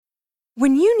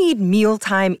When you need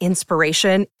mealtime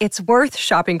inspiration, it's worth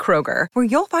shopping Kroger, where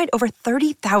you'll find over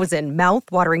 30,000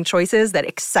 mouth-watering choices that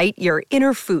excite your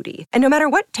inner foodie. And no matter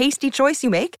what tasty choice you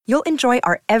make, you'll enjoy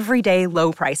our everyday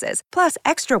low prices, plus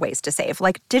extra ways to save,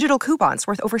 like digital coupons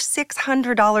worth over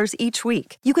 $600 each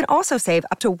week. You can also save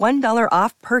up to $1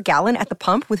 off per gallon at the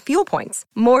pump with fuel points.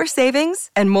 More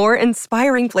savings and more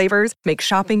inspiring flavors make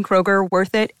shopping Kroger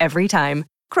worth it every time.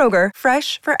 Kroger,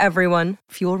 fresh for everyone.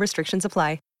 Fuel restrictions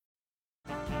apply.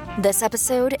 This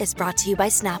episode is brought to you by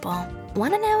Snapple.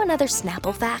 Want to know another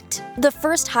Snapple fact? The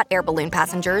first hot air balloon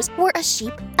passengers were a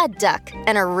sheep, a duck,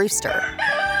 and a rooster.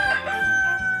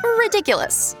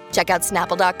 Ridiculous. Check out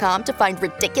Snapple.com to find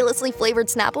ridiculously flavored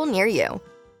Snapple near you.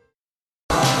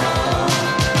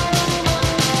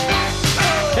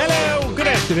 Hello, good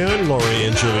afternoon. Lori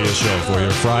and Julia show for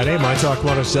your Friday. My Talk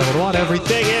 107.1,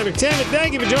 everything entertainment.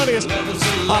 Thank you for joining us.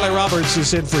 Holly Roberts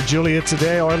is in for Julia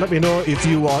today, or let me know if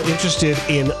you are interested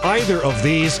in either of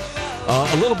these.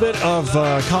 A little bit of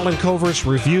Colin Covert's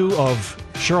review of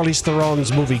Charlize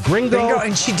Theron's movie Gringo.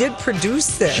 And she did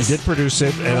produce this. She did produce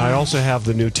it, and I also have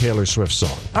the new Taylor Swift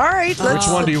song. All right. Which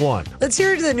one do you want? Let's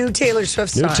hear the new Taylor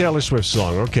Swift song. New Taylor Swift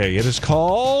song. Okay, it is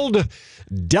called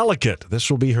Delicate. This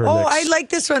will be her next. Oh, I like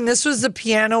this one. This was the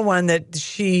piano one that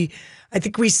I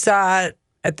think we saw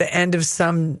at the end of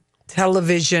some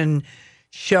television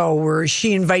show where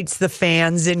she invites the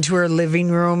fans into her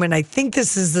living room, and I think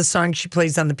this is the song she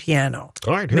plays on the piano.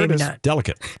 All right, here Maybe it is. not.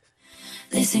 Delicate.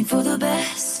 They sing for the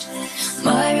best.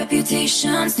 My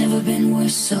reputation's never been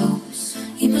worse, so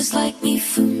you must like me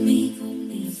for me.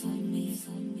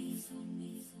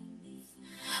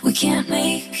 We can't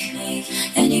make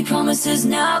any promises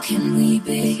now, can we,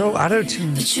 babe? So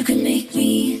auto-tune. But you can make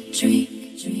me dream.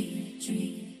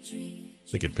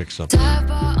 I think it picks up. Dive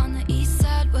bar on the east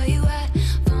side, where you at?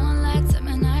 Phone lights at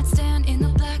my nightstand in the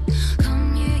black.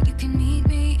 Come here, you can meet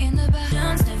me in the back.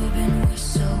 Never been worse,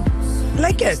 so I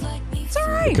like it. It's all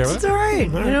right. Okay, It's all right. You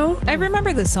know? I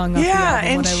remember this song off the Yeah, album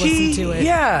and when I listened to it.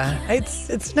 yeah,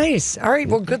 it's nice. All right,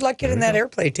 well, good luck getting that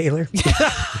airplay, Taylor.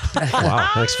 Wow,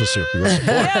 thanks for super.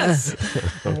 Yes.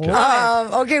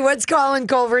 Okay, what's Colin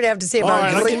Colvert have to say about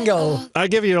All right, Gringo? I'll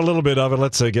give you a little bit of it.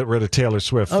 Let's get rid of Taylor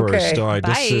Swift Okay. first. All right,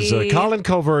 this is Bye. Colin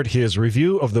Covert, his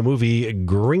review of the movie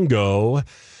Gringo.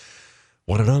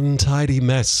 What an untidy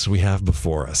mess we have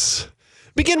before us.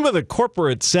 Begin with a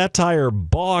corporate satire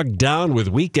bogged down with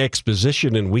weak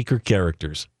exposition and weaker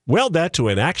characters. Weld that to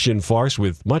an action farce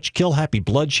with much kill-happy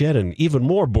bloodshed and even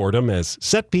more boredom as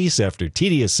set piece after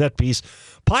tedious set piece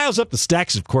piles up the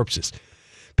stacks of corpses.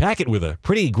 Pack it with a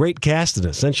pretty great cast and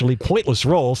essentially pointless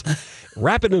roles.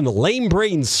 Wrap it in a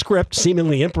lame-brained script,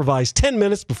 seemingly improvised 10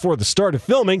 minutes before the start of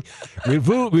filming.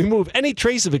 Remove any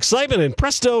trace of excitement, and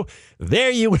presto, there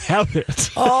you have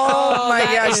it. Oh my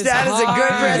gosh, is that is a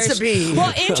good harsh. recipe.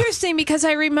 Well, interesting because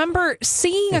I remember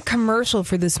seeing a commercial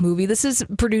for this movie. This is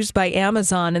produced by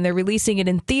Amazon and they're releasing it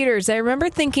in theaters. I remember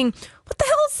thinking, what the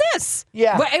hell is this?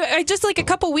 Yeah. Well, I just like a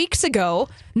couple weeks ago,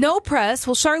 no press.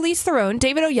 Well, Charlize Theron,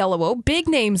 David Oyelowo, big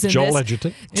names in Joel this.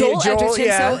 Edgerton. Joel Joel, Edgerton.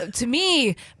 yeah. So to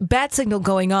me, bat signal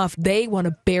going off. They want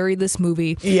to bury this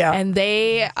movie. Yeah. And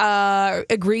they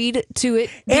agreed to it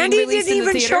being And he released didn't in the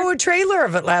even theater. show a trailer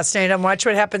of it last night on Watch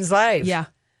What Happens Live. Yeah.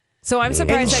 So I'm And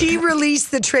surprised. she that,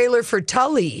 released the trailer for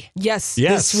Tully yes.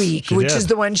 Yes, this week, she which did. is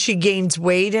the one she gains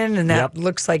weight in, and that Yep.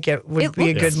 looks like it would It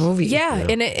be a looks- good movie. Yeah,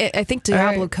 and I think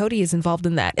Diablo right. Cody is involved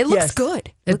in that. It looks Yes,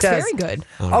 good. it Looks does. very good.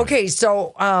 Okay,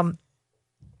 so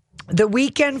the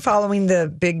weekend following the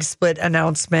big split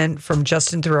announcement from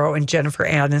Justin Theroux and Jennifer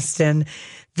Aniston,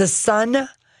 The Sun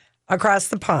across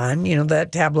the pond, you know,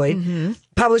 that tabloid,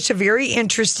 published a very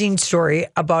interesting story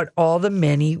about all the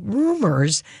many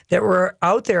rumors that were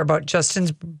out there about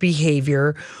Justin's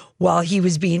behavior while he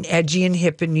was being edgy and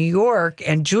hip in New York.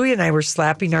 And Julia and I were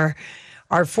slapping our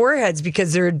foreheads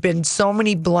because there had been so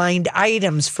many blind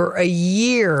items for a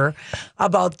year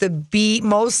about the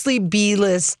mostly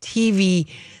B-list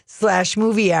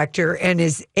TV/movie actor and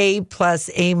his A+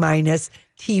 A-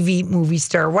 TV movie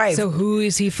star wife. So who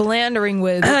is he philandering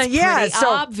with? It's yeah, pretty so-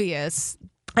 obvious.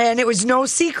 And it was no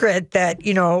secret that,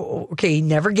 you know, okay, he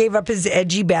never gave up his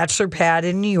edgy bachelor pad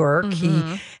in New York. He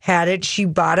had it. She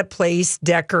bought a place,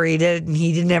 decorated, and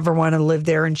he didn't ever want to live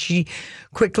there. And she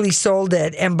quickly sold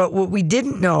it. But what we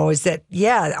didn't know is that,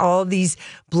 yeah, all these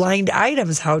blind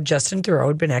items, how Justin Theroux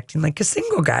had been acting like a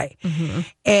single guy.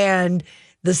 And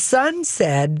The Sun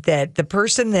said that the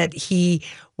person that he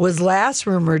was last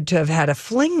rumored to have had a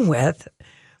fling with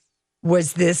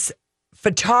was this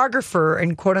photographer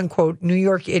and quote unquote New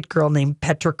York it girl named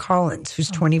Petra Collins, who's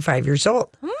 25 years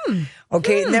old.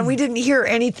 Okay. And then we didn't hear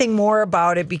anything more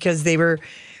about it because they were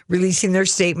releasing their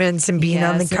statements and being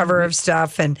on the Yes, cover and- of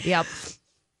stuff. And Yep.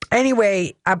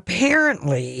 anyway,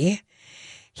 apparently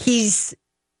he's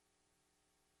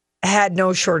had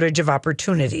no shortage of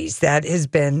opportunities. That has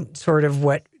been sort of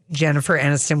what Jennifer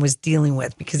Aniston was dealing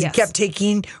with because Yes. he kept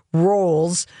taking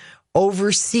roles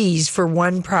overseas for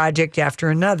one project after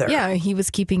another. Yeah, he was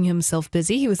keeping himself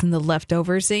busy. He was in The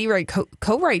Leftovers. He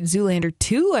co-write Zoolander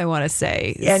 2, I want to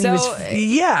say. And so,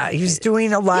 he was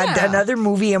doing a lot, Yeah. another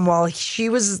movie. And while she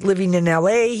was living in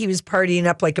LA, he was partying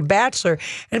up like a bachelor.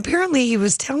 And apparently he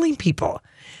was telling people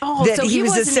that so he was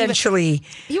wasn't essentially.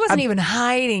 he wasn't even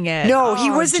hiding it. No, he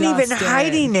wasn't even Justin.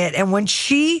 hiding it. And when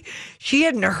she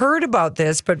hadn't heard about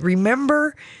this, but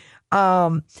remember,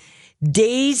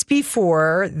 days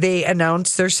before they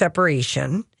announced their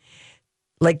separation,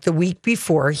 like the week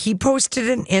before, he posted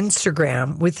an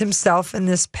Instagram with himself and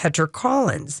this Petra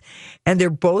Collins. And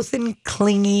they're both in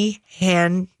clingy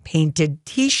hand-painted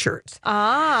T-shirts.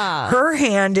 Her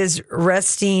hand is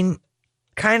resting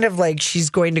kind of like she's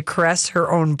going to caress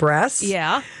her own breasts.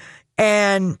 Yeah.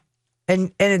 And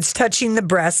it's touching the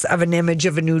breasts of an image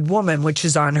of a nude woman, which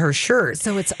is on her shirt.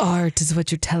 So it's art, is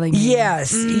what you're telling me.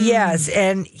 Yes, yes.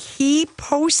 And he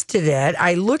posted it.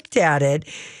 I looked at it.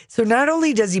 So not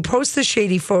only does he post the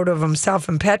shady photo of himself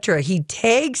and Petra, he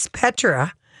tags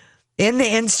Petra in the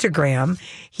Instagram.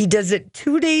 He does it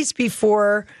 3 days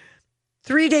before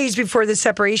the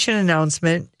separation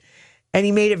announcement. And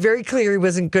he made it very clear he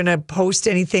wasn't going to post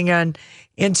anything on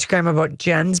Instagram about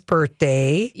Jen's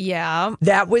birthday. Yeah.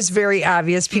 That was very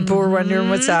obvious. People were wondering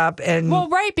what's up. And Well,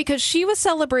 right, because she was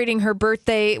celebrating her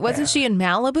birthday. Wasn't she in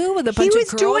Malibu with a he bunch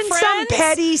was of doing girlfriends? some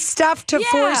petty stuff to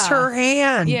force her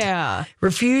hand. Yeah.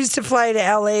 Refused to fly to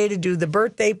LA to do the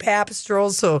birthday pap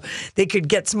stroll so they could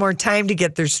get some more time to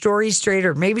get their story straight.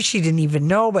 Or maybe she didn't even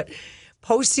know, but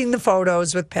posting the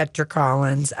photos with Petra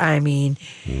Collins. I mean,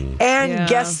 and Yeah.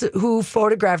 guess who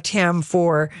photographed him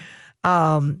for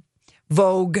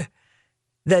Vogue,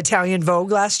 the Italian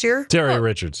Vogue last year? Terry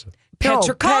Richardson.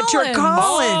 Petra Collins. Petra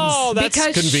Collins. Oh, that's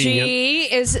because convenient. she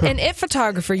is an it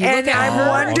photographer. You And look at I'm her.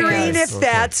 wondering okay. if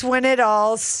that's when it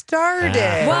all started.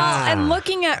 Well, and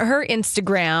looking at her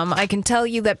Instagram, I can tell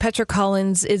you that Petra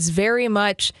Collins is very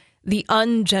much the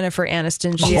un-Jennifer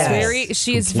Aniston. She's Yes.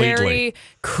 she is Completely. very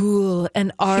cool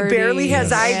and arty. barely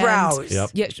has and- eyebrows. Yep.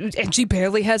 Yeah, and she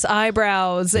barely has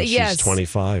eyebrows. Yes. She's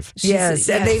 25. Yes,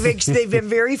 and yeah. they've been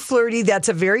very flirty. That's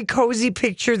a very cozy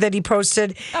picture that he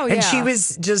posted. Oh, and yeah. she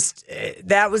was just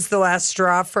that was the last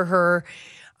straw for her.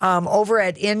 Over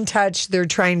at In Touch, they're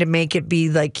trying to make it be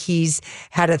like he's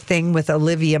had a thing with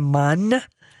Olivia Munn.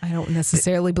 I don't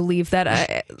necessarily believe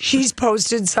that. She's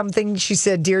posted something. She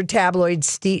said, "Dear tabloid,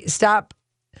 stop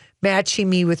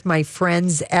matching me with my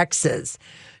friends' exes.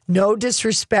 No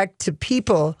disrespect to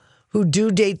people who do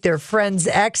date their friends'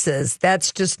 exes.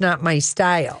 That's just not my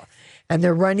style." And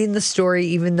they're running the story,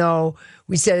 even though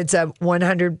we said it's a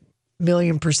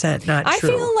 100,000,000% not I true.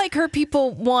 feel like her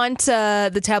people want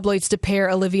the tabloids to pair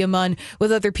Olivia Munn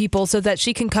with other people so that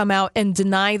she can come out and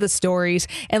deny the stories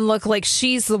and look like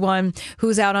she's the one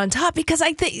who's out on top. Because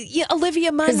I think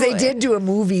Olivia Munn, because they did do a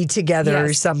movie together or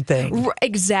Yes. something.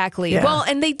 Exactly. Yeah. Well,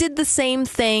 and they did the same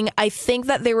thing. I think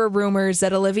that there were rumors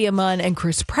that Olivia Munn and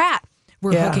Chris Pratt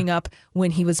were Yeah. hooking up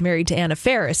when he was married to Anna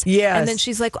Faris. Yes. And then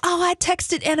she's like, "Oh, I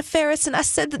texted Anna Faris and I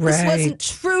said that this Right. wasn't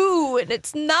true and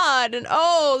it's not. And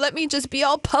oh, let me just be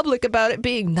all public about it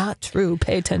being not true.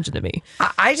 Pay attention to me."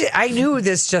 I knew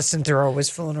this Justin Theroux was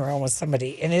fooling around with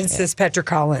somebody, and it's this Petra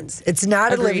Collins. It's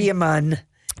not Agreed. Olivia Munn.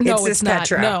 No, it's it's this not.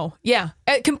 Petra. No, yeah,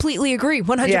 I completely agree.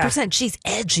 100%. She's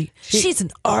edgy. She's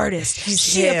an artist.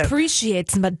 She hip.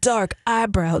 appreciates my dark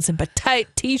eyebrows and my tight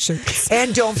t-shirts.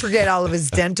 And don't forget all of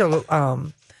his dental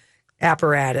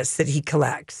apparatus that he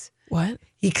collects. What?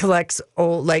 He collects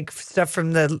old, like stuff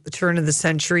from the turn of the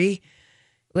century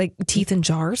Like teeth in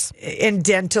jars? and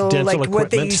dental like what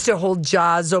they equipment. used to hold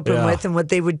jaws open Yeah. with and what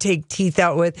they would take teeth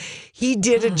out with. He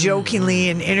did a jokingly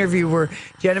an interview where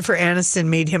Jennifer Aniston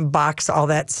made him box all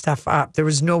that stuff up. There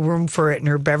was no room for it in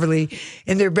their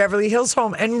Beverly Hills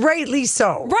home, and rightly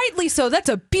so. Rightly so. That's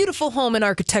a beautiful home in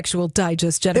Architectural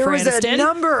Digest, Jennifer There was Aniston. a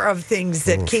number of things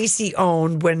that Casey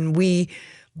owned when we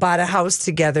bought a house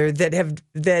together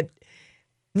that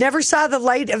never saw the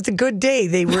light of the good day.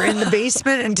 They were in the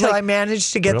basement until I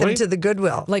managed to get them Really? to the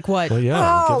Goodwill. Like what? Well,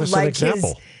 yeah. Oh, Give us like an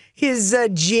example. his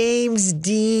James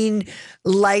Dean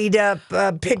light up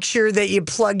picture that you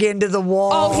plug into the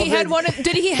wall. Oh, he had one.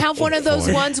 Did he have one of those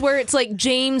ones where it's like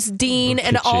James Dean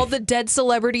and all the dead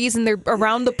celebrities and they're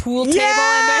around the pool table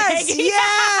and they're hanging?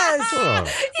 Yes.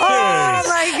 Oh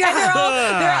my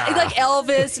God. They're like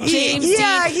Elvis, James Dean,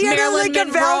 he had Marilyn a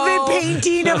Monroe. velvet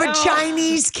painting of a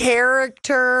Chinese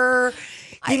character.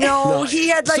 You know, he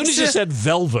had As soon as you said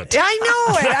velvet. I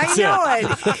know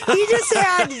it. He just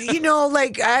had,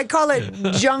 I call it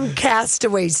junk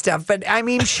castaway stuff. But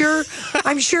I'm sure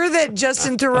that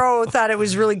Justin Theroux thought it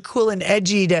was really cool and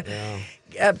edgy to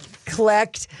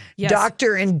collect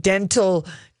doctor and dental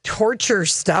torture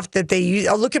stuff that they use.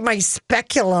 Oh, look at my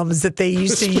speculums that they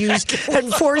used to use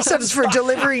and forceps for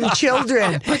delivering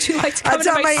children. Would you like to come That's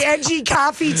to on my edgy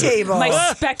coffee table. my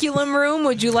speculum room?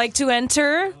 Would you like to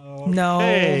enter? No,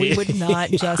 we would not,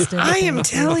 Justin. I am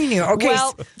telling you. Okay.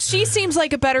 Well, she seems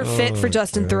like a better fit for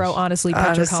Justin Theroux, honestly.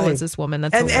 Petra Collins, this woman.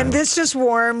 That's and this just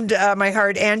warmed my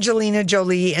heart. Angelina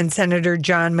Jolie and Senator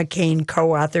John McCain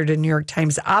co-authored a New York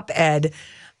Times op-ed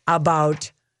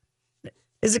about,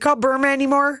 is it called Burma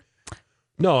anymore?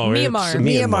 No, Myanmar. It's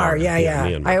Myanmar, yeah.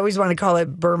 Myanmar. I always want to call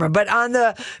it Burma. But on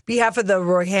the behalf of the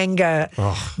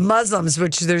Rohingya Muslims,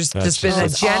 which there's just been a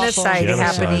genocide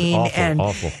happening.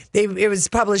 Awful. It was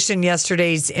published in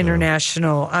yesterday's on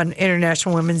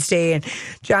International Women's Day. And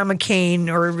John McCain,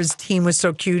 or his team, was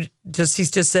so cute. He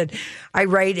just said, I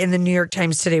write in the New York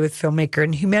Times today with filmmaker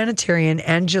and humanitarian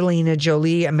Angelina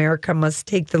Jolie, America must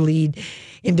take the lead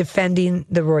in defending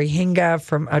the Rohingya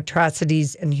from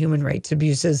atrocities and human rights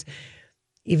abuses.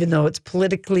 Even though it's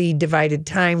politically divided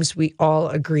times, we all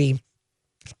agree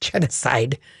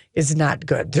genocide is not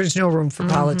good. There's no room for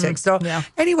politics. So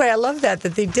anyway, I love that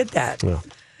they did that. Yeah.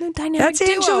 That's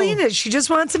Angelina. She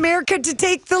just wants America to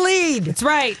take the lead. That's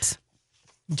right.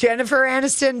 Jennifer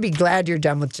Aniston, be glad you're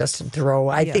done with Justin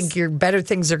Theroux. I think your better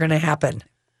things are going to happen.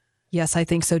 Yes, I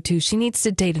think so too. She needs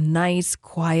to date a nice,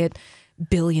 quiet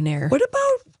billionaire. What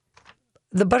about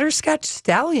the Butterscotch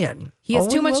Stallion? He has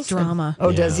Owen too much Wilson. drama.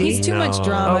 Oh, does he? He's too much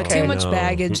drama, Okay. too much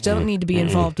baggage. Don't need to be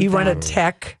involved with You want a that.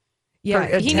 tech?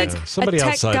 Yeah, he needs Somebody a tech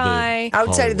outside the- guy.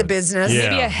 Outside of the business? Yeah.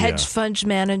 Maybe a hedge fund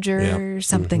manager,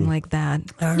 something like that.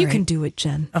 All You right. can do it,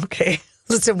 Jen. Okay.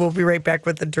 Listen, we'll be right back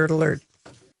with the Dirt Alert.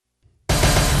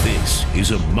 This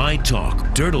is a My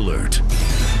Talk Dirt Alert.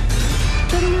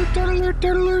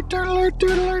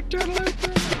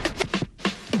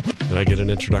 Did I get an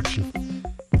introduction?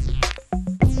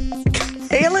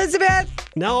 Hey, Elizabeth.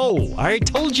 No, I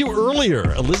told you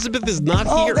earlier. Elizabeth is not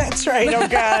Oh, here. that's right. Oh,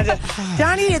 God.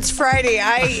 Donnie, it's Friday.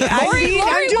 I'm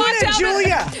doing it,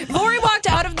 Julia. Lori walked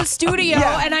out of the studio,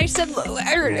 Yeah. and I said,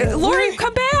 Lori,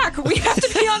 come back. We have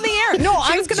to be on the air. No,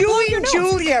 She I'm was gonna blow your doing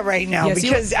nose. Julia right now Yes,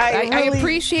 because I really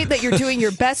appreciate that you're doing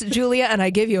your best, Julia, and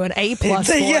I give you an A+ for it.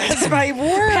 Yes, my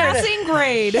word. Passing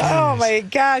grade. Oh, my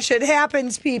gosh. It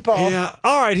happens, people. Yeah.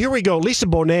 All right, here we go. Lisa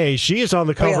Bonet. She is on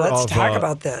the cover let's of talk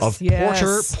about this. of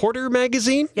Yes. Porter magazine.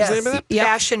 Yes. Is the name of that?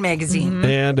 Fashion magazine.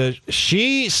 And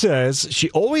she says she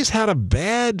always had a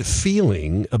bad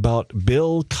feeling about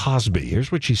Bill Cosby.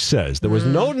 Here's what she says. There was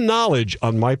no knowledge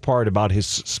on my part about his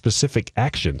specific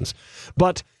actions,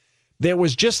 but there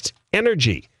was just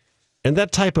energy. And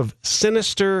that type of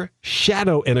sinister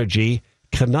shadow energy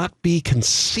cannot be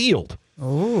concealed.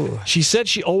 She said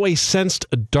she always sensed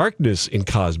a darkness in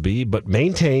Cosby, but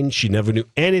maintained she never knew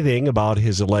anything about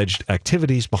his alleged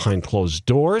activities behind closed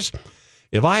doors.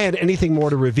 If I had anything more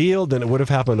to reveal, then it would have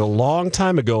happened a long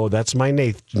time ago. That's my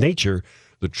nature.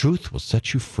 The truth will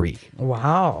set you free.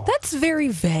 Wow. That's very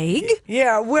vague.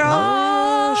 Yeah,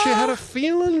 well, She had a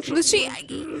feeling.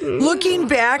 looking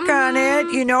back on it,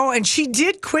 and she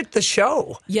did quit the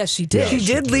show. Yes, she did. She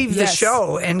did leave the Yes.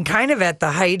 show, and kind of at the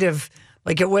height of,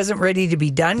 it wasn't ready to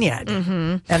be done yet. Mm-hmm.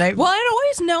 And Well, I'd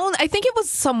always known, I think it was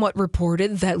somewhat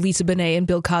reported that Lisa Bonet and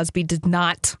Bill Cosby did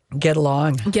not get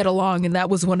along. get along, and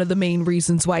that was one of the main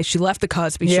reasons why she left the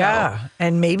Cosby Show. Yeah,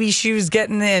 and maybe she was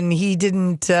getting in. He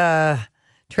didn't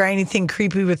try anything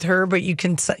creepy with her, but you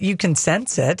can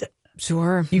sense it.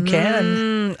 Sure. You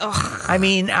can. I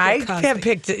mean, I Cosby. have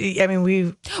picked. I mean,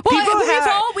 we've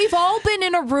We've all been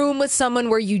in a room with someone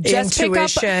where you just pick up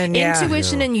Intuition, yeah.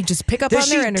 intuition and you just pick up Does on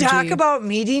their she energy. talk about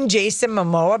meeting Jason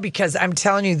Momoa? Because I'm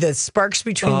telling you, the sparks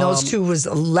between those two was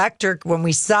electric when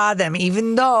we saw them,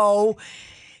 even though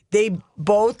they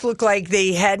both looked like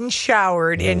they hadn't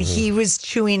showered and he was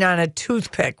chewing on a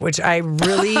toothpick, which I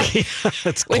really That's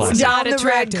It's classic. not down the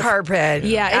red attractive. carpet.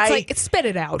 Yeah, spit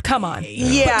it out. Come on.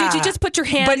 Yeah. Did you just put your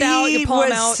hand but out, he your palm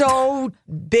was out? so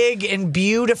big and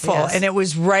beautiful, Yes. and it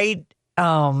was right.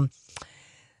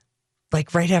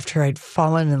 like right after I'd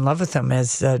fallen in love with him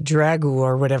as Drago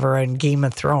or whatever on Game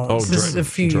of Thrones. This is a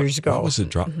few years ago. What was it?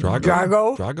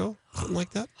 Drago? Drago? Something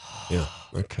like that? Yeah.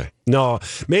 Okay. No,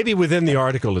 maybe within the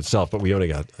article itself, but we only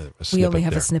got a snippet. We only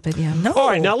have there. a snippet, yeah. No. All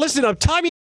right, now listen up. Tommy.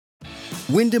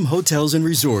 Wyndham Hotels and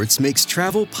Resorts makes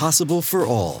travel possible for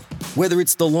all. Whether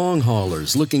it's the long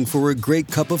haulers looking for a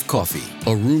great cup of coffee,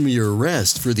 a roomier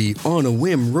rest for the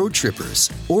on-a-whim road trippers,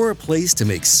 or a place to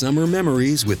make summer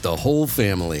memories with the whole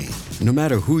family. No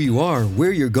matter who you are,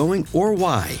 where you're going, or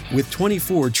why, with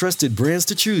 24 trusted brands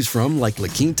to choose from like La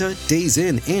Quinta, Days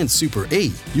Inn, and Super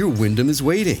 8, your Wyndham is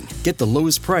waiting. Get the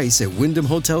lowest price at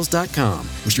WyndhamHotels.com.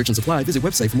 Restrictions apply. Visit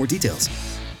website for more details.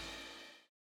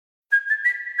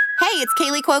 Hey, it's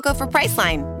Kaylee Cuoco for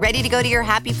Priceline. Ready to go to your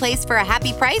happy place for a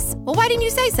happy price? Well, why didn't you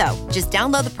say so? Just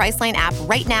download the Priceline app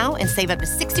right now and save up to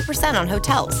 60% on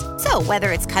hotels. So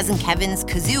whether it's Cousin Kevin's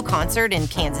Kazoo Concert in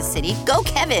Kansas City, go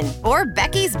Kevin, or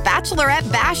Becky's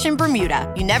Bachelorette Bash in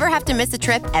Bermuda, you never have to miss a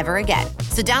trip ever again.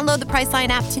 So download the Priceline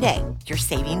app today. Your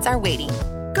savings are waiting.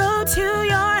 Go to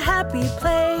your happy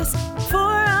place for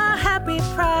a happy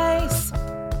price.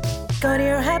 Go to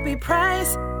your happy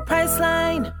price,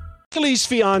 Priceline. Kelly's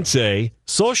fiance,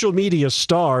 social media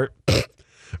star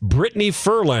Brittany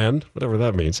Furlan, whatever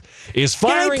that means, is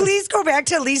firing. Can I please go back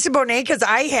to Lisa Bonet because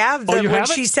I have you what have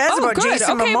she it? says about good.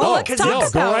 Jason Okay, Momoa. well, let's 'cause talk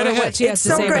it's- go right ahead. what she has It's to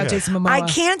so say good. about Jason Momoa. I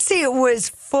can't say it was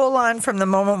full on from the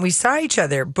moment we saw each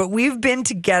other, but we've been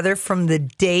together from the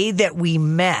day that we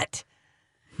met.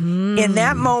 In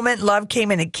that moment, love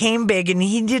came and it came big, and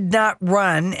he did not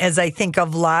run, as I think a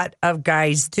lot of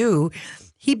guys do.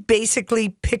 He basically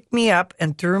picked me up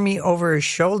and threw me over his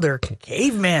shoulder,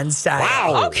 caveman style.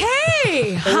 Wow.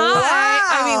 Okay.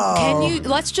 I mean, can you,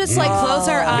 let's just like close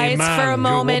our eyes for a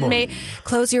moment.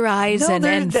 Close your eyes No,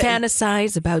 and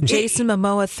fantasize about Jason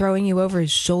Momoa throwing you over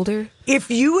his shoulder.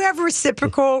 If you have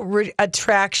reciprocal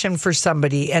attraction for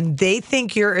somebody and they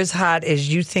think you're as hot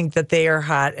as you think that they are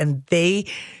hot and they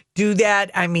do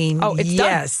that, I mean,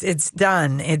 yes, it's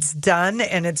done. It's done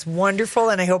and it's wonderful.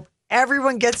 And I hope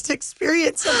everyone gets to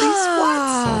experience at least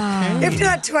once, if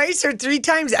not twice or three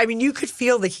times. I mean, you could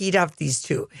feel the heat off these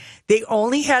two. They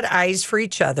only had eyes for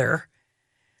each other.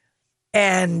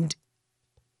 And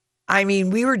I mean,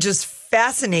 we were just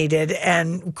fascinated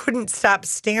and couldn't stop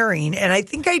staring. And I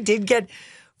think I did get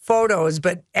photos,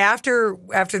 but after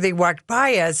they walked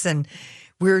by us and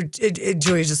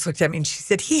Julia just looked at me and she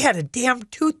said, he had a damn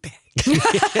toothpick.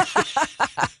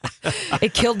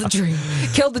 It killed the dream.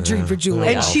 Killed the dream for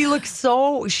Julia. And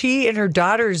she and her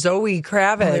daughter, Zoe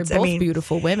Kravitz. They're both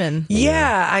beautiful women.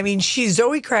 Yeah. I mean,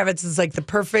 Zoe Kravitz is like the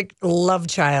perfect love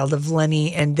child of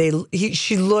Lenny. And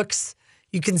she looks,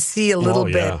 you can see a little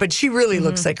bit, but she really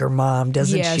looks like her mom,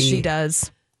 doesn't she? Yeah, she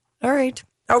does. All right.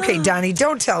 Okay, Donnie,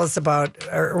 don't tell us about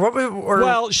Tommy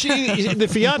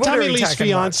Lee's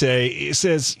fiance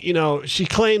says, she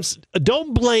claims,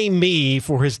 don't blame me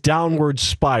for his downward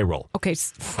spiral. Okay.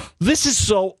 This is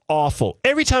so awful.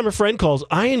 Every time a friend calls,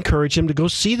 I encourage him to go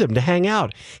see them, to hang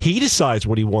out. He decides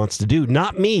what he wants to do,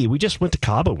 not me. We just went to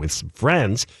Cabo with some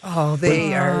friends. Oh,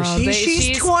 they are.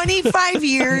 She's 25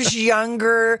 years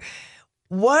younger.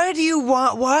 What do you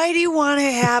want? Why do you want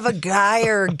to have a guy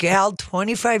or a gal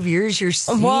 25 years your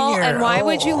senior? Well, and why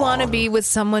would you want to be with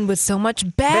someone with so much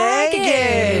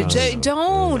baggage?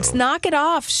 Don't. Knock it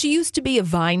off. She used to be a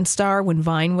Vine star when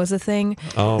Vine was a thing.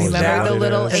 Oh, remember the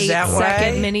little is that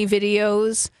 8-second mini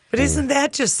videos? But isn't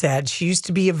that just sad? She used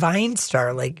to be a Vine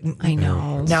star. I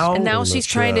know. Now she's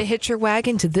trying to hitch her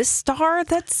wagon to this star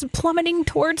that's plummeting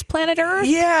towards planet Earth.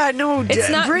 Yeah, no. It's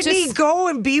not Brittany, just... go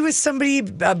and be with somebody,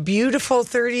 a beautiful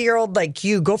 30-year-old like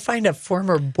you. Go find a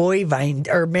former boy Vine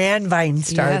or man Vine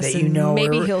star that you know.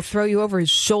 Maybe he'll throw you over his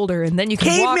shoulder and then you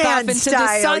can walk off into the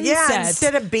sunset. Yeah,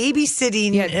 instead of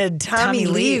babysitting Tommy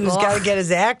Lee, who's got to get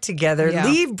his act together. Yeah.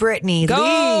 Leave Brittany.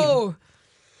 Go. Leave.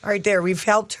 All right, there. We've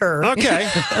helped her. Okay,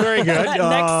 very good.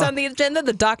 Next on the agenda,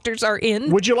 the doctors are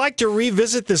in. Would you like to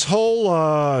revisit this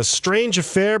whole strange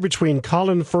affair between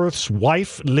Colin Firth's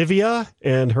wife, Livia,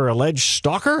 and her alleged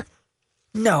stalker?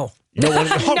 No.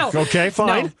 No. Okay,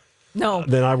 fine. No.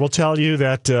 Then I will tell you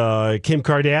that Kim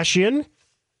Kardashian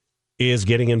is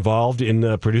getting involved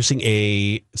in producing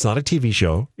it's not a TV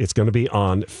show. It's going to be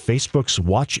on Facebook's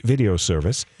Watch video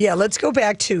service. Yeah, let's go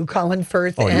back to Colin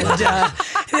Firth I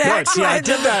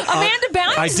did that. Amanda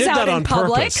Bynes is out in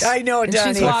public. Purpose. I know,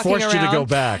 Donnie. She's walking forced around. you to go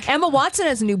back. Emma Watson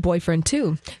has a new boyfriend,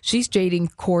 too. She's dating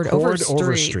Cord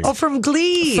Overstreet. Oh, from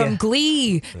Glee. From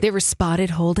Glee. They were spotted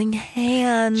holding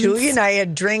hands. Julie and I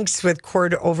had drinks with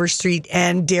Cord Overstreet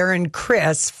and Darren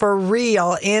Criss for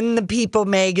real in the People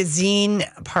magazine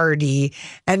party. Glee,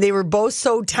 and they were both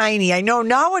so tiny. I know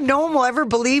now no one will ever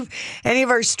believe any of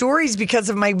our stories because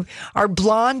of our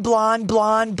blonde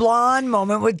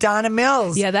moment with Donna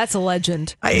Mills. Yeah, that's a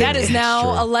legend. That is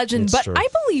now a legend. It's but true. I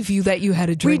believe you that you had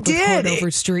a drink with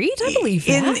Cordover Street. I believe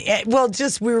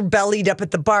that. We were bellied up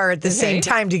at the bar at the same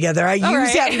time together. I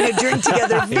used having a drink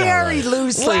together very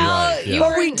loosely. Well,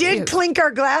 But we did clink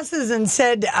our glasses and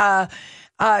said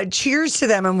cheers to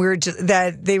them, and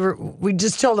we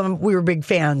just told them we were big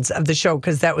fans of the show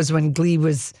because that was when Glee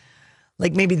was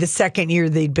like maybe the second year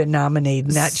they'd been nominated,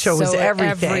 and that show was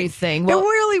everything. Well, it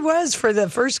really was for the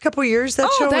first couple of years. That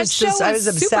show was just, I was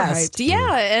obsessed. Hyped.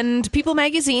 Yeah, and People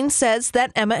Magazine says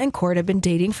that Emma and Cord have been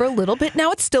dating for a little bit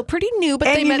now. It's still pretty new,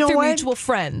 but they met through mutual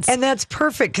friends. And that's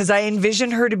perfect because I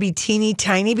envisioned her to be teeny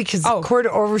tiny because Cord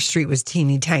Overstreet was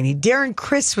teeny tiny. Darren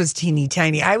Criss was teeny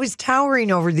tiny. I was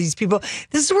towering over these people.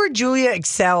 This is where Julia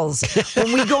excels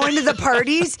when we go into the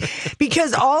parties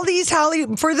because all these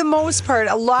for the most part,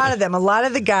 a lot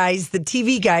of the guys, the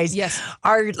TV guys,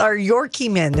 are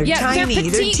Yorkie men. They're tiny.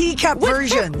 They're teacup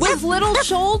versions. With little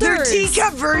shoulders. They're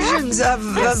teacup versions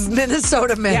of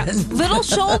Minnesota men. Yeah. Little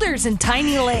shoulders and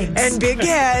tiny legs. And big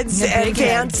heads and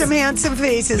handsome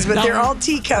faces, but they're all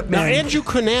teacup men. Now, Andrew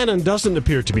Cunanan doesn't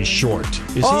appear to be short.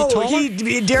 Is he taller?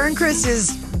 Darren Criss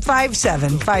is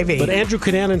 5'7", 5'8". But Andrew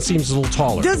Cunanan seems a little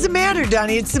taller. Doesn't matter,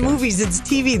 Donnie. It's the movies. It's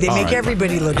TV. They make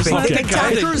everybody look big. They make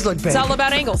Tom Cruise look big. It's all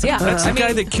about angles. Yeah. That's the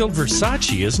guy that killed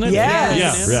Versace, isn't it?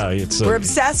 Yes. Yeah. We're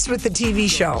obsessed with the TV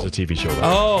show. It's a TV show.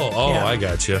 I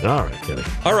got you. All right, kidding.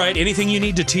 All right, anything you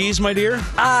need to tease, my dear?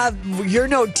 You're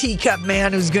no teacup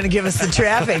man who's going to give us the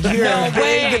traffic. You're a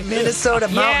big Minnesota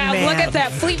mountain man. Look at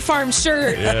that Fleet Farm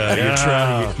shirt.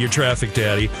 Yeah, you're traffic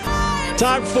daddy.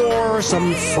 Time for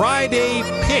some Friday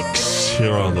picks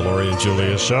here on the Lori and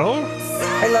Julia Show.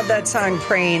 I love that song,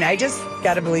 Praying. I just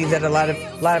got to believe that for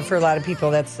a lot of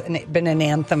people, that's been an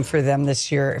anthem for them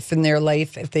this year, if in their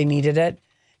life, if they needed it.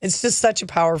 It's just such a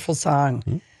powerful song.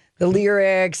 Mm-hmm. The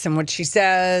lyrics and what she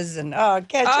says, and Kesha,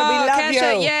 we love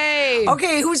Kesha, you. Yay!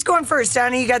 Okay, who's going first,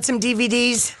 Donnie? You got some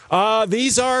DVDs?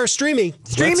 These are streaming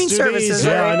services.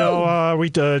 Yeah, right? I know. We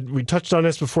touched on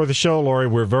this before the show, Lori.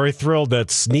 We're very thrilled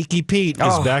that Sneaky Pete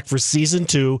is back for season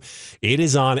 2. It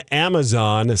is on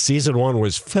Amazon. Season 1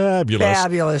 was fabulous.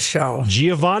 Fabulous show.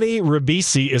 Giovanni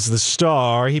Ribisi is the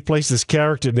star. He plays this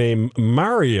character named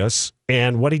Marius,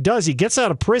 and what he does, he gets out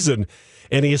of prison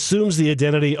and he assumes the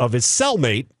identity of his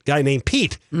cellmate, a guy named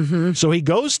Pete. Mm-hmm. So he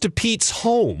goes to Pete's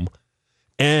home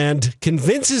and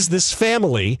convinces this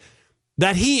family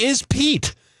that he is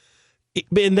Pete.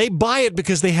 And they buy it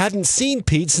because they hadn't seen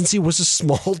Pete since he was a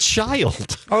small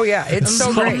child. Oh, yeah. It's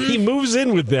so great. He moves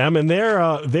in with them, and they're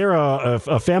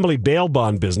a family bail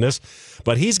bond business.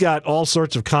 But he's got all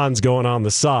sorts of cons going on the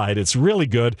side. It's really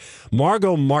good.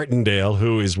 Margot Martindale,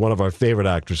 who is one of our favorite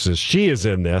actresses, she is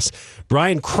in this.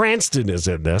 Bryan Cranston is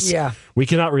in this. Yeah. We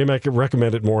cannot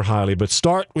recommend it more highly, but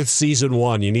start with season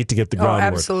 1. You need to get the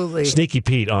groundwork. Absolutely. Sneaky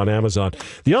Pete on Amazon.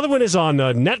 The other one is on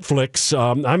Netflix.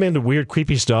 I'm into weird,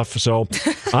 creepy stuff, so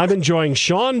I'm enjoying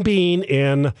Sean Bean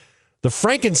in The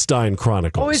Frankenstein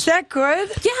Chronicles. Oh, is that good?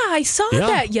 Yeah, I saw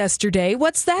that yesterday.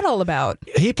 What's that all about?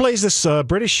 He plays this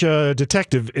British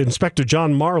detective, Inspector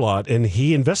John Marlott, and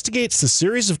he investigates a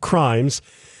series of crimes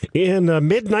in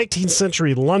mid-19th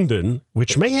century London,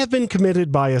 which may have been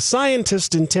committed by a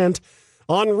scientist intent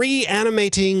on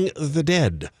reanimating the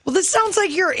dead. Well, this sounds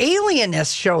like your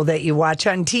Alienist show that you watch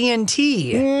on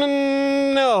TNT.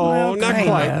 No, Well, not kind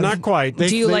quite. of. Not quite.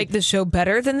 Do you like the show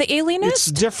better than The Alienist?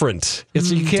 It's different. You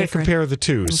can't different. compare the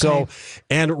two. Okay. So,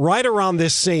 and right around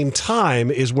this same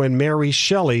time is when Mary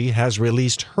Shelley has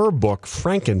released her book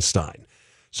Frankenstein.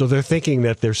 So they're thinking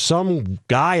that there's some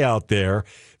guy out there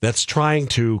that's trying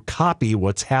to copy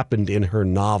what's happened in her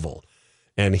novel,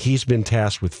 and he's been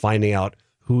tasked with finding out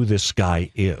who this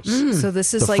guy is. So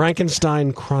this is The like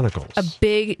Frankenstein Chronicles. a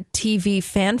big TV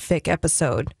fanfic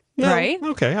episode, Yeah, right?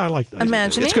 Okay, I like that.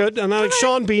 Imagining. It's good. And I like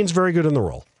Sean Bean's very good in the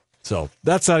role. So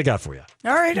that's what I got for you.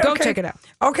 All right. Go okay. check it out.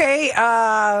 Okay.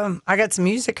 I got some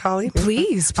music, Holly.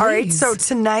 Please. All right. So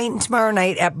tonight and tomorrow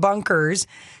night at Bunkers,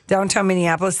 downtown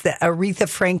Minneapolis, the Aretha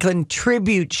Franklin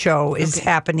tribute show is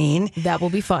happening. That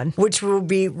will be fun. Which will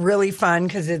be really fun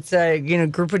because it's a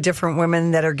group of different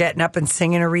women that are getting up and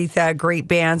singing Aretha, a great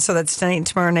band. So that's tonight and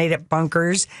tomorrow night at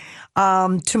Bunkers.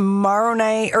 Tonight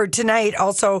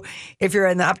also, if you're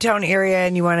in the Uptown area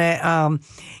and you want to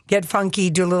get funky,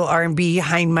 do a little R&B,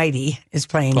 High and Mighty is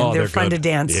playing. And they're fun good. to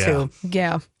dance to.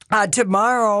 Yeah.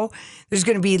 Tomorrow, there's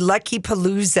going to be Lucky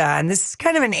Palooza, and this is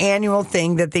kind of an annual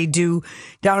thing that they do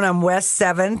down on West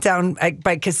 7th, down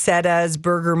by Casetas,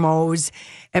 Burger Mo's,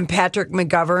 and Patrick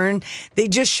McGovern. They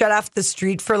just shut off the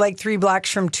street for like 3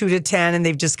 blocks from 2 to 10, and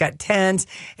they've just got tents.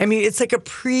 I mean, it's like a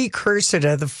precursor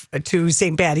to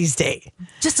St. Patty's Day.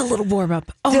 Just a little warm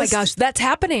up. Oh my gosh, that's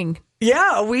happening.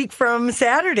 Yeah, a week from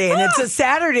Saturday, and it's a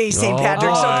Saturday St.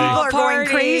 Patrick, so people are going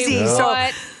crazy.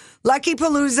 What? So Lucky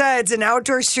Palooza, it's an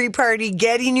outdoor street party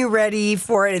getting you ready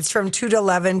for it. It's from 2 to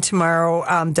 11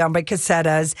 tomorrow down by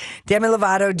Casetas. Demi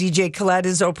Lovato, DJ Khaled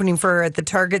is opening for her at the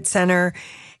Target Center.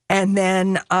 And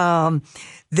then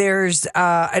there's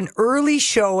an early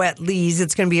show at Lee's.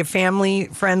 It's going to be a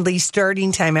family-friendly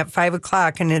starting time at 5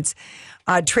 o'clock, and it's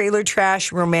Trailer Trash,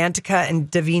 Romantica,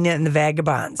 and Davina and the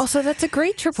Vagabonds. Oh, so that's a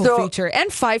great triple feature.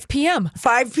 And 5 p.m.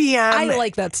 5 p.m. I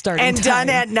like that starting and time. done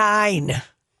at 9.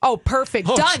 Oh, perfect.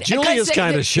 Oh, Done. it's Julia's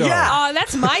kind of show. Yeah. Oh,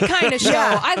 that's my kind of show.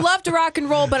 I love to rock and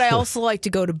roll, but I also like to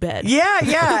go to bed.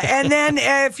 Yeah. And then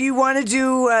if you want to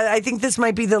do, I think this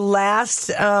might be the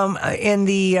last in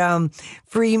the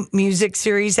free music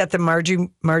series at the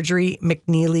Marjorie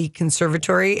McNeely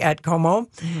Conservatory at Como.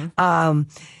 Mm-hmm.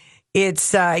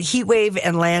 It's Heatwave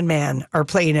and Landman are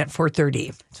playing at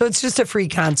 4:30. So it's just a free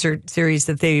concert series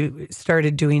that they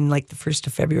started doing like the 1st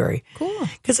of February. Cool.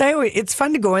 Because it's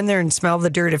fun to go in there and smell the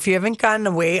dirt. If you haven't gotten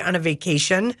away on a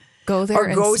vacation, go there or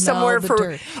and go smell somewhere the for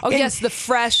dirt. Oh, yes, the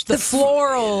fresh, the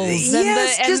florals.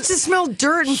 Yes, and just to smell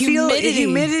dirt and feel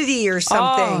humidity or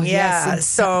something. Oh, yeah, yes, and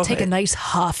so take a nice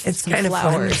huff. It's some kind of fun.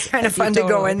 flowers. It's kind of fun to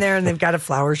go in there, and they've got a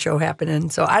flower show happening.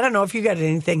 So I don't know if you got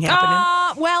anything happening.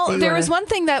 Well, there is one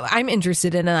thing that I'm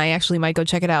interested in, and I actually might go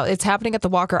check it out. It's happening at the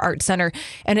Walker Art Center,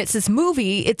 and it's this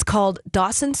movie. It's called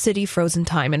Dawson City Frozen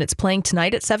Time, and it's playing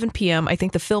tonight at 7 p.m. I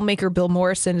think the filmmaker Bill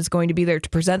Morrison is going to be there to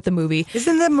present the movie.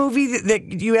 Isn't the movie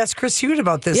that you asked Chris Hewitt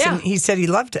about this? Yeah. And he said he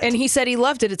loved it. And he said he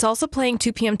loved it. It's also playing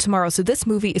 2 p.m. tomorrow. So this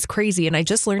movie is crazy, and I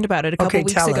just learned about it a couple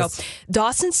weeks ago. Us.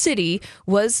 Dawson City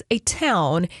was a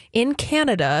town in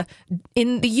Canada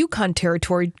in the Yukon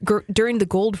Territory during the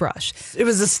gold rush. It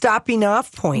was a stopping off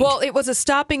point. Well, it was a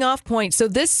stopping off point. So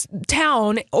this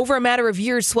town, over a matter of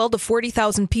years, swelled to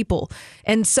 40,000 people.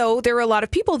 And so there were a lot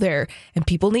of people there, and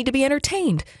people need to be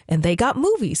entertained. And they got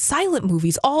movies, silent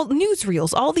movies, all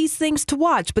newsreels, all these things to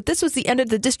watch. But this was the end of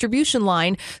the distribution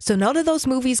line. So none of those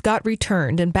movies got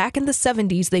returned. And back in the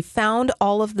 70s, they found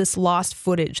all of this lost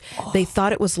footage. They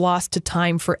thought it was lost to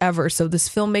time forever. So this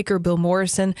filmmaker, Bill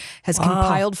Morrison, has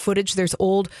compiled footage. There's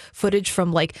old footage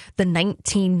from like the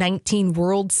 1919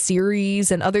 World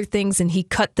Series and other things. And he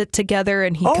cut that together,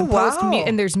 and he composed,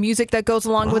 and there's music that goes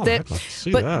along with it. I'd like to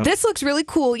see But that. this looks really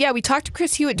cool. Yeah, we talked to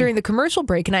Chris Hewitt during the commercial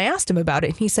break, and I asked him about it,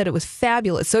 and he said it was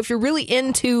fabulous. So if you're really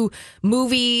into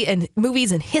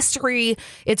movies and history,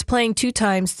 it's playing 2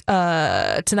 times,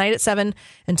 tonight at 7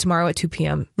 and tomorrow at 2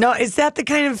 p.m. Now, is that the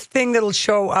kind of thing that'll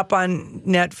show up on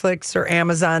Netflix or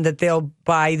Amazon that they'll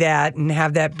buy that and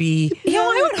have that be?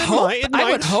 I would hope. It I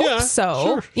might, would hope yeah, so.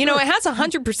 sure. It has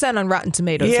 100% on Rotten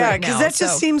Tomatoes. Yeah, right now, because that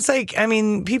just seems like,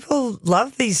 people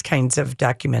love these kinds of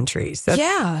documentaries.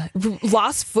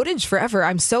 Lost footage forever.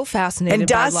 I'm so fascinated. And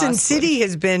by Dawson lost City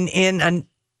has been in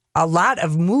a lot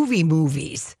of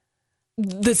movies.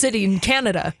 The city in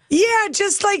Canada. Yeah,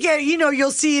 just like,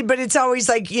 you'll see it, but it's always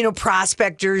like,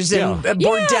 prospectors and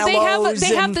bordellos.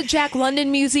 They have the Jack London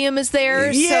Museum is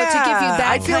there. Yeah, so to give you that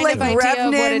I feel kind like of idea of what it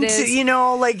Revenant,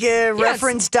 is.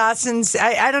 reference Dawson's.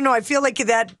 I don't know. I feel like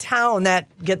that town that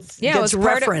gets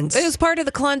referenced. It was part of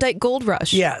the Klondike Gold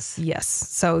Rush. Yes.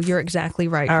 So you're exactly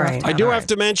right. All right. I do have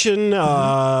to mention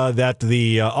that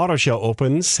the auto show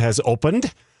has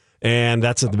opened. And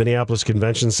that's at the Minneapolis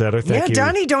Convention Center. Thank you.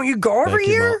 Donnie, don't you go over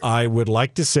here? I would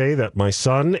like to say that my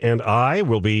son and I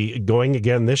will be going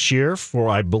again this year for,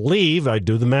 I believe, I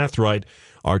do the math right,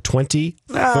 our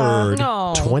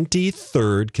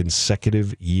 23rd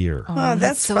consecutive year. Oh,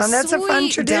 that's so fun. That's a fun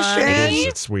tradition.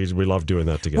 It's sweet. We love doing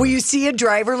that together. Will you see a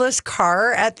driverless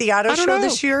car at the auto show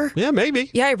this year? Yeah, maybe.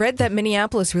 Yeah, I read that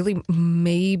Minneapolis really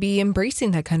may be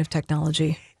embracing that kind of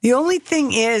technology. The only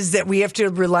thing is that we have to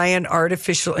rely on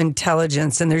artificial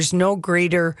intelligence, and there's no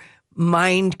greater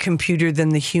mind computer than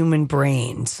the human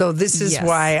brain. So this is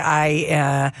why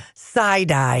I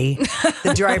side-eye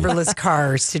the driverless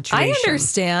car situation. I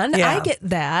understand. Yeah. I get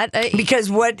that. Because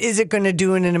what is it going to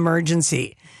do in an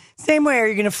emergency? Same way, are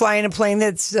you going to fly in a plane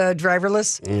that's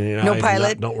driverless? Yeah, no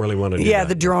pilot? Don't really want to do Yeah, that.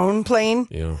 the drone plane?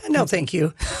 Yeah. No, thank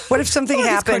you. What if something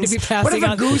happens? What if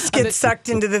a goose gets sucked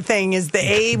into the thing? Is the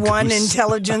A1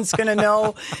 intelligence going to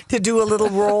know to do a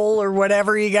little roll or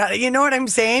whatever you got? You know what I'm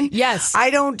saying? Yes. I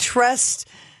don't trust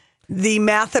the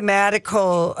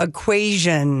mathematical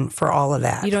equation for all of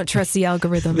that. You don't trust the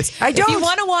algorithms. I don't. If you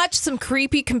want to watch some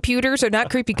creepy computers, or not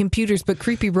creepy computers, but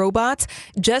creepy robots,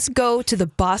 just go to the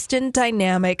Boston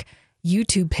Dynamic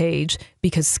YouTube page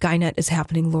because Skynet is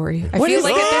happening, Lori. I What feel is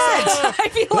like that? I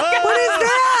feel like What is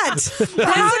that?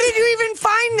 How did you even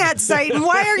find that site? And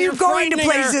why are you going to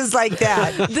places like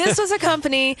that? This was a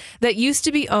company that used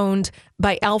to be owned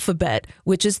by Alphabet,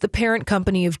 which is the parent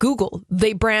company of Google.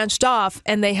 They branched off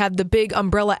and they had the big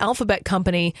umbrella Alphabet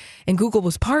company, and Google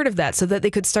was part of that so that they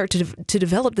could start to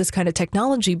develop this kind of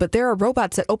technology. But there are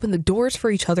robots that open the doors for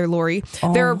each other, Lori.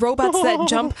 There are robots that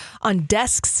jump on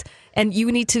desks, and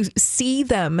you need to see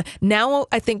them. Now,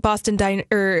 I think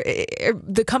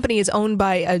the company is owned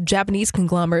by a Japanese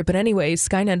conglomerate. But anyways,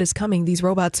 Skynet is coming. These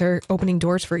robots are opening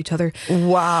doors for each other.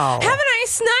 Wow. Have a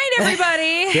nice night,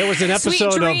 everybody. There was an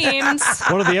episode Sweet dreams.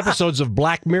 of one of the episodes of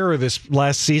Black Mirror this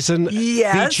last season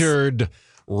featured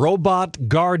robot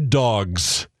guard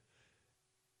dogs,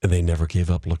 and they never gave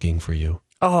up looking for you.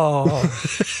 Oh,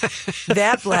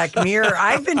 that Black Mirror.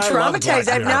 I've been traumatized.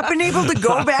 I've not been able to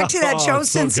go back to that show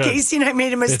since good. Casey and I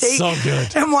made a mistake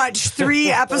and watched 3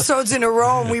 episodes in a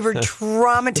row, and we were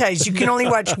traumatized. You can only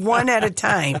watch one at a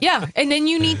time. Yeah, and then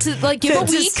you need to give a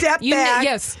To week. step back.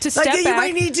 To step back. You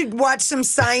might need to watch some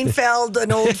Seinfeld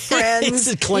and Old Friends.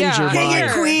 To cleanse your King mind.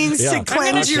 of Queens to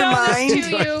cleanse your mind. This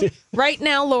to you right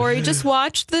now, Lori. Just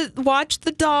watch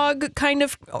the dog kind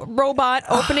of robot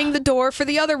opening the door for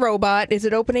the other robot. Is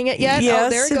it opening it yet? Yes, oh,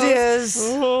 there it it goes. is.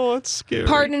 Oh, that's scary.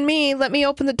 Pardon me. Let me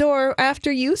open the door after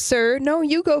you, sir. No,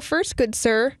 you go first, good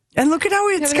sir. And look at how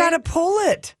it's got to pull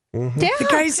it. Yeah. The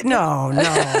guy's no.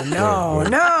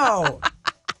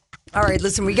 All right,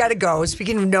 listen, we got to go.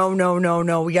 Speaking of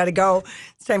no, we got to go.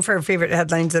 It's time for our favorite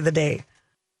headlines of the day.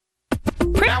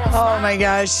 Oh my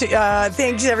gosh.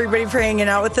 Thanks everybody for hanging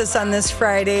out with us on this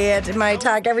Friday at My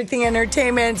Talk Everything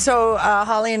Entertainment. So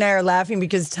Holly and I are laughing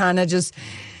because Tana just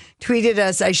tweeted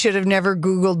us, I should have never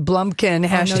Googled Blumpkin.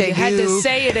 Hashtag you had to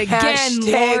say it again,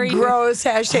 hashtag Lori. gross.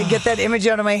 Hashtag get that image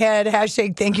out of my head.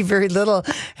 Hashtag thank you very little.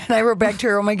 And I wrote back to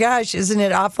her, oh my gosh, isn't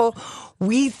it awful?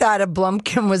 We thought a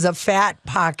Blumpkin was a fat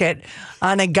pocket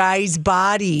on a guy's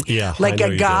body. Yeah, like I know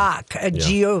a you gawk, did. a Yeah.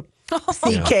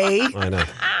 G-O-C-K. I know.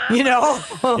 You know?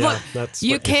 Yeah, that's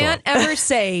You what can't thought. ever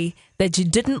say that you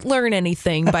didn't learn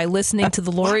anything by listening to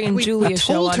the Lori and We Julia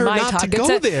show told on her My not Talk. to go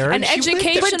It's there, an and she went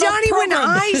there. educational But Donnie, when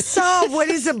program. I saw what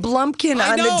is a Blumpkin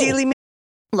I on the know. Daily Mail,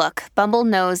 Look, Bumble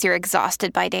knows you're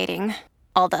exhausted by dating.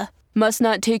 All the must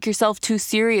not take yourself too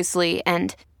seriously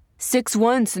and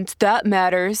 6'1" since that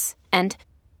matters. And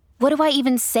what do I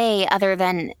even say other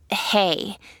than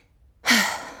hey?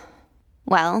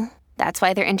 Well, that's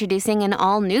why they're introducing an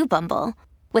all-new Bumble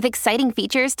with exciting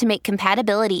features to make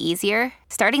compatibility easier,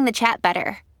 starting the chat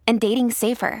better, and dating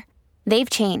safer. They've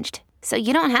changed, so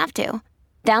you don't have to.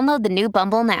 Download the new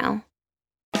Bumble now.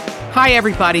 Hi,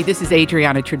 everybody. This is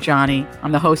Adriana Trajani.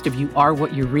 I'm the host of You Are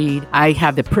What You Read. I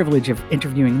have the privilege of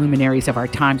interviewing luminaries of our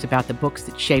times about the books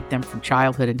that shaped them from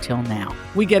childhood until now.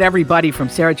 We get everybody from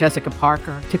Sarah Jessica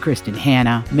Parker to Kristen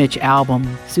Hanna, Mitch Albom,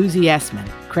 Susie Essman,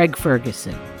 Craig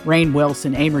Ferguson, Rainn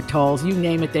Wilson, Amor Tolls, you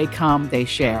name it, they come, they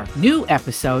share. New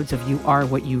episodes of You Are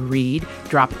What You Read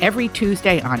drop every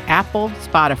Tuesday on Apple,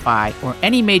 Spotify, or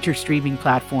any major streaming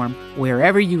platform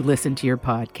wherever you listen to your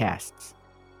podcasts.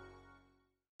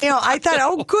 you know, I thought,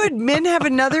 oh, good, men have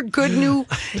another good new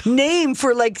name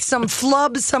for like some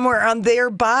flub somewhere on their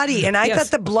body. And I thought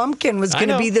the Blumpkin was going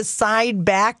to be the side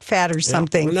back fat or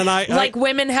something. And then like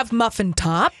women have muffin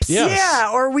tops. Yes.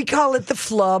 Yeah, or we call it the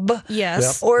flub.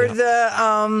 Yes. Or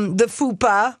the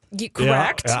fupa.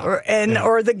 Correct. Yeah.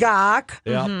 Or the gawk.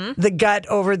 Yeah. The gut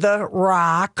over the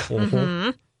rock.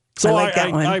 Mm-hmm. So I like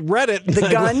that one. I read it. The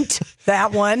gunt,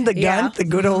 that one, the gunt, the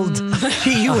good old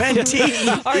P-U-N-T.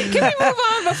 All right, can we move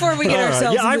on before we get All right.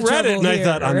 ourselves Yeah, I into read it trouble and I here?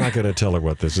 thought, I'm not going to tell her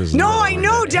what this is. No, I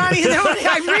know, Johnny. And then when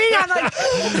I read it, I'm like,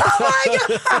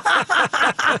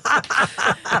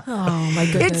 Oh, my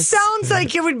it goodness. sounds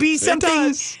like it would be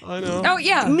something I know. Oh,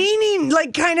 yeah. meaning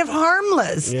like kind of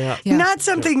harmless. Yeah. Not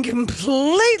something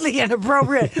completely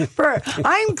inappropriate.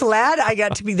 I'm glad I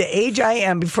got to be the age I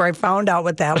am before I found out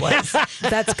what that was.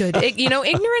 That's good.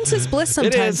 Ignorance is bliss It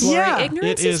sometimes, is. Lori. Yeah.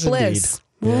 Ignorance It is bliss.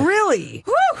 Really?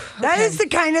 That is the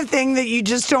kind of thing that you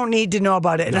just don't need to know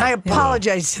about it. And I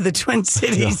apologize to the Twin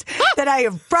Cities that I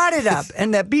have brought it up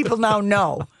and that people now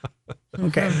know.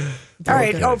 Okay. All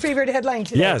right. Oh, favorite headline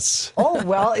today? Yes. Oh,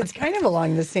 well, it's kind of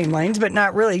along the same lines, but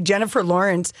not really. Jennifer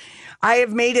Lawrence, I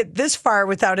have made it this far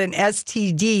without an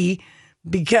STD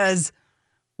because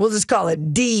we'll just call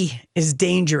it D is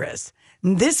dangerous.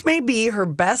 This may be her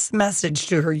best message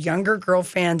to her younger girl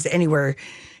fans anywhere.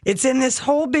 It's in this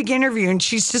whole big interview, and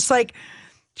she's just like,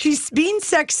 she's being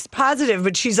sex positive,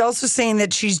 but she's also saying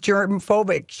that she's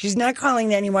germphobic. She's not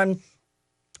calling anyone,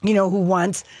 who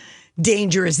wants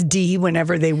dangerous D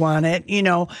whenever they want it,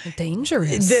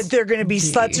 Dangerous. that they're going to be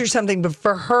sluts or something. But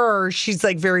for her, she's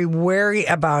like very wary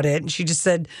about it. And she just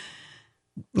said,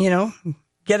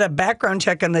 get a background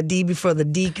check on the D before the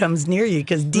D comes near you,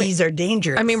 because D's are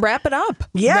dangerous. I mean, wrap it up.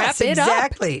 Yes, wrap it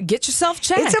exactly. Up. Get yourself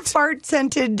checked. It's a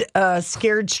fart-scented,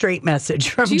 scared straight message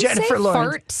from Did you Jennifer say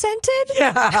Lawrence. fart-scented?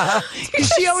 Yeah.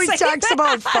 She always talks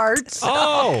about farts.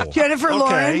 Oh, Jennifer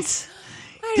Lawrence.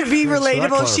 To be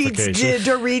relatable, she eats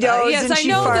Doritos yes, and I she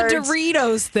know farts. the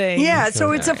Doritos thing. Yeah,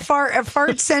 so it's a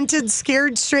fart-scented,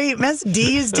 scared straight mess.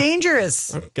 D is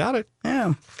dangerous. Got it.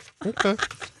 Yeah. Okay.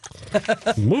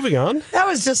 Moving on. That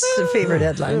was just a favorite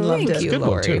headline. Loved Thank it. you, Good one,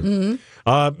 Lori. too. Mm-hmm.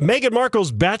 Meghan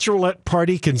Markle's bachelorette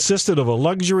party consisted of a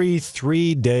luxury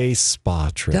 3-day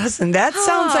spa trip. Doesn't that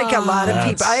sounds like a lot of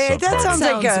people? That sounds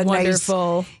like a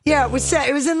wonderful. nice. Yeah,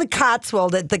 it was in the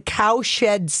Cotswold at the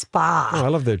Cowshed Spa. Oh, I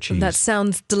love their cheese. That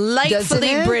sounds delightfully Doesn't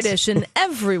it? British in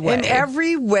every way. In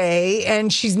every way,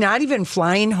 and she's not even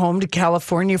flying home to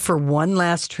California for one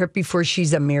last trip before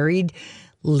she's a married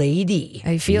lady.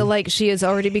 I feel like she has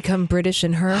already become British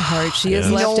in her heart. She has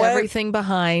You know left what? everything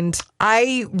behind.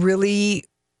 I really,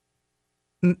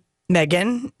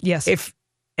 Megan, Yes. if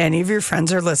any of your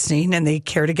friends are listening and they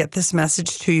care to get this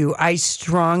message to you, I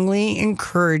strongly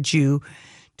encourage you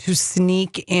to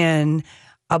sneak in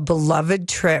a beloved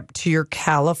trip to your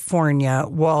California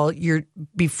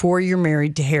before you're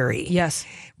married to Harry. Yes.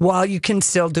 While you can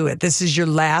still do it. This is your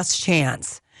last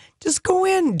chance. Just go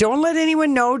in. Don't let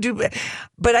anyone know.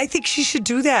 But I think she should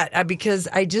do that because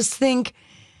I just think.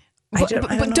 But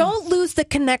know. don't lose the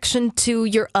connection to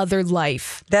your other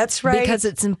life. That's right. Because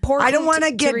it's important. I don't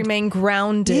want to remain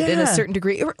grounded in a certain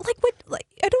degree. Or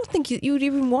I don't think you would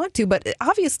even want to. But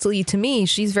obviously, to me,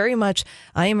 she's very much.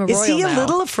 I am a royal. Is he a now.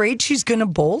 little afraid she's going to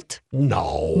bolt?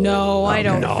 No, I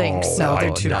don't think so.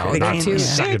 They're too. Not for a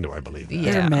second do I believe that.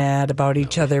 They're mad about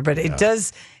each other, but it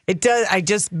does.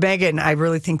 Megan, I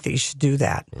really think that you should do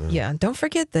that. Yeah, don't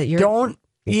forget that you're.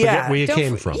 Forget where you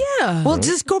came from. Yeah. Well,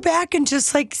 just go back and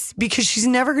just because she's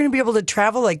never going to be able to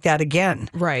travel like that again.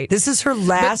 Right. This is her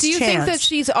last But do you chance. think that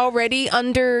she's already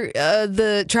under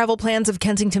the travel plans of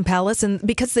Kensington Palace, and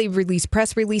because they release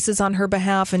press releases on her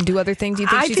behalf and do other things, do you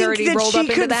think she's already rolled up into that? I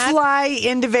think that she could fly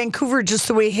into Vancouver just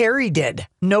the way Harry did.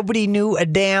 Nobody knew a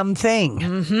damn thing.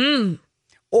 Mm-hmm.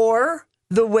 Or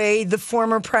the way the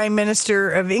former Prime Minister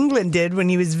of England did when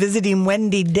he was visiting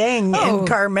Wendy Deng in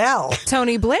Carmel.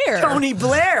 Tony Blair.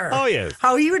 Oh, yes.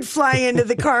 How he would fly into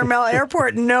the Carmel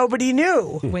airport and nobody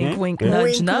knew. Wink, wink, nudge,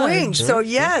 Wink, nudge. wink. So,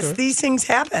 yes, these things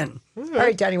happen. All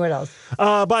right, Danny, what else?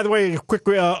 By the way, a quick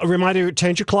reminder,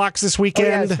 change your clocks this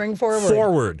weekend. spring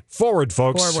forward. Forward,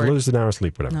 folks. Forward. Lose an hour of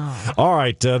sleep, whatever. All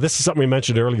right, this is something we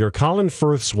mentioned earlier. Colin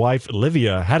Firth's wife,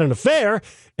 Olivia, had an affair,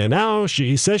 and now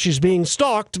she says she's being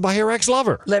stalked by her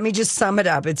ex-lover. Let me just sum it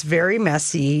up. It's very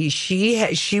messy.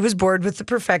 She was bored with the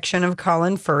perfection of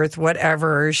Colin Firth,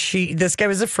 whatever. This guy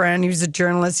was a friend. He was a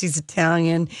journalist. He's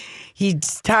Italian. He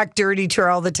talked dirty to her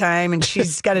all the time, and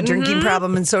she's got a drinking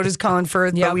problem, and so does Colin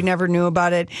Firth, but we never knew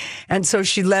about it. And so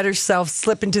she let herself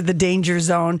slip into the danger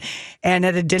zone. And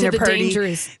at a dinner party,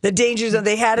 the danger zone,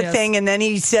 they had a thing, and then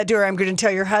he said to her, I'm going to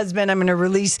tell your husband, I'm going to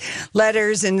release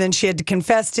letters. And then she had to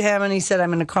confess to him, and he said, I'm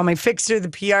going to call my fixer, the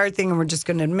PR thing, and we're just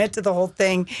going to admit to the whole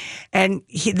thing. And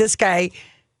this guy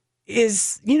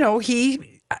is,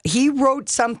 he wrote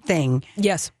something.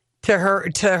 Yes. To her,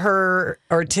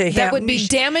 or to him. That would be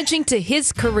damaging to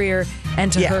his career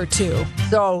and to her, too.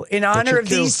 So, in honor of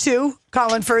these two,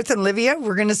 Colin Firth and Olivia,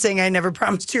 we're going to sing I Never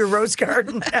Promised You a Rose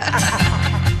Garden.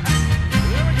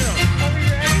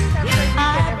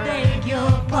 I beg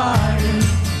your pardon.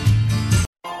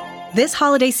 This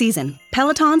holiday season,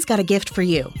 Peloton's got a gift for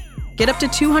you. Get up to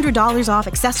 $200 off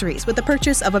accessories with the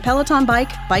purchase of a Peloton bike,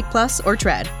 Bike Plus, or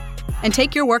Tread. And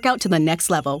take your workout to the next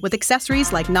level with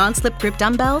accessories like non-slip grip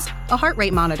dumbbells, a heart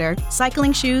rate monitor,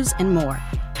 cycling shoes, and more.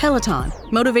 Peloton,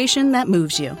 motivation that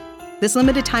moves you. This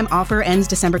limited time offer ends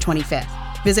December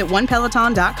 25th. Visit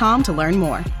onepeloton.com to learn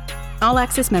more. All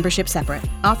access membership separate.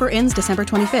 Offer ends December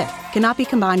 25th. Cannot be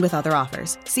combined with other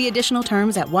offers. See additional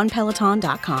terms at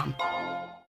onepeloton.com.